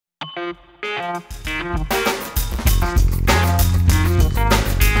Encoder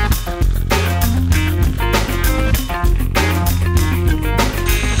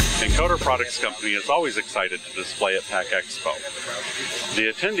Products Company is always excited to display at PAC Expo.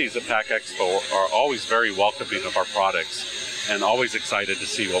 The attendees at PAC Expo are always very welcoming of our products and always excited to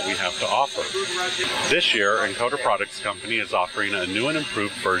see what we have to offer. This year, Encoder Products Company is offering a new and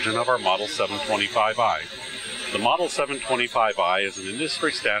improved version of our Model 725i. The Model 725i is an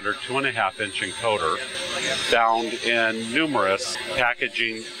industry standard 2.5-inch encoder found in numerous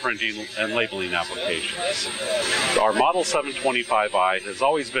packaging, printing, and labeling applications. Our Model 725i has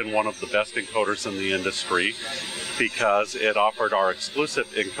always been one of the best encoders in the industry because it offered our exclusive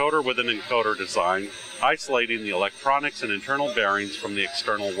encoder with an encoder design, isolating the electronics and internal bearings from the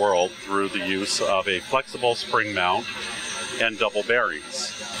external world through the use of a flexible spring mount and double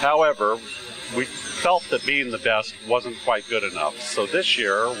bearings. However, we felt that being the best wasn't quite good enough. So this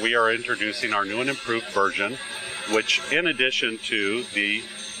year we are introducing our new and improved version, which in addition to the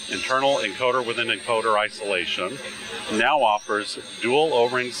internal encoder with an encoder isolation, now offers dual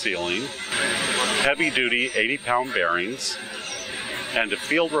O-ring sealing, heavy-duty 80-pound bearings, and a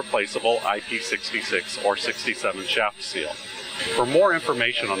field replaceable IP66 or 67 shaft seal. For more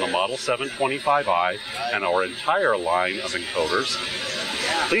information on the Model 725i and our entire line of encoders,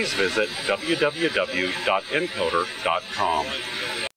 please visit www.encoder.com.